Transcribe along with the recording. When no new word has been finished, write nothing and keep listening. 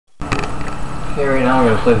Okay, right now I'm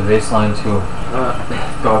gonna play the bass line to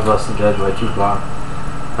God Bless the Dead by Tupac.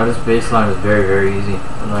 Now this bass line is very, very easy.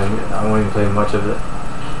 I won't even play much of it.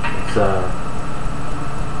 It's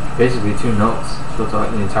basically 2 notes throughout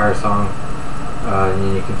the entire song. And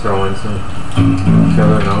then you can throw in some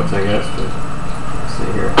filler notes, I guess. But let's see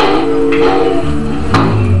here.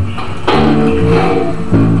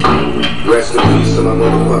 Rest in peace to my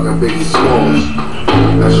motherfucking Biggie Smalls.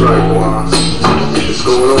 That's right, boy. It's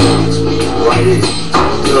going on right here.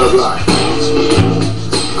 Thug life.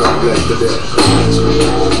 God bless the dead.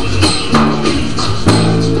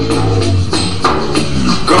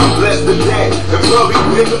 God bless the dead. And probably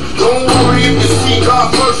nigga, don't worry if you see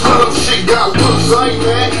God first. Let them shit got worse, I ain't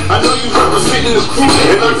mad. I know you representing the crew,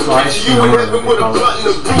 and I can picture you in heaven with a blunt and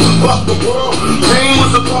a bruise. Fuck the world. Pain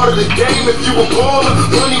was a part of the game. If you were baller,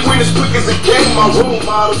 money went as quick as it came. My role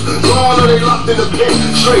models, gone or they locked in the pit.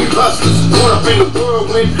 Straight hustlers, born up in the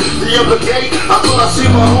whirlwind. The other day, I thought I see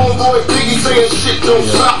my homeboy Biggie saying shit don't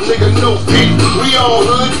stop, nigga, no beat. We all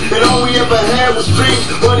hood, and all we ever had was dreams.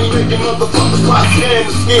 Money making motherfuckers fly scan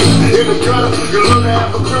the skin. In the gutter, you learn to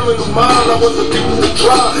have a criminal mind. I wasn't people to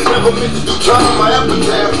try, never meant to do time. My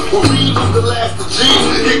epitaph, well, Reed was the last of G's.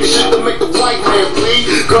 Kicking shit to make the white man bleed.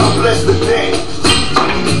 God bless the dead.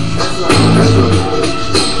 That's right.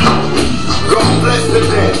 God bless the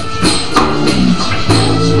dead.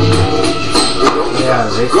 Yeah,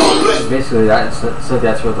 basically that's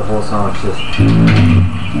what the whole song is just.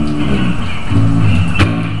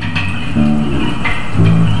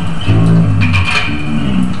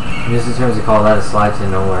 Music terms, they call that a slide to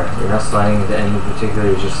nowhere. You're not sliding into any particular,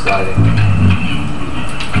 you're just sliding.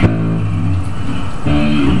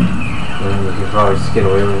 And you can probably just get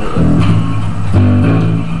away with it.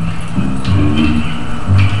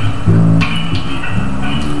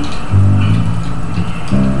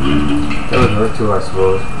 That would hurt too, I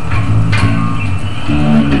suppose.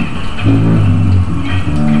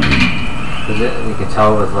 You can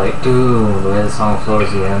tell with like, dude, the way the song flows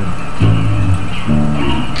at the end.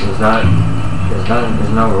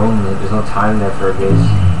 There's no room, there's no time there for a bass.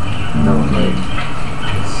 No, like,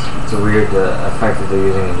 it's a weird effect that they're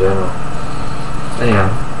using in general. Anyhow,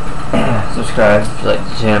 subscribe if you like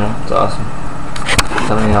the channel, it's awesome.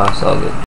 Tell me how it's all good.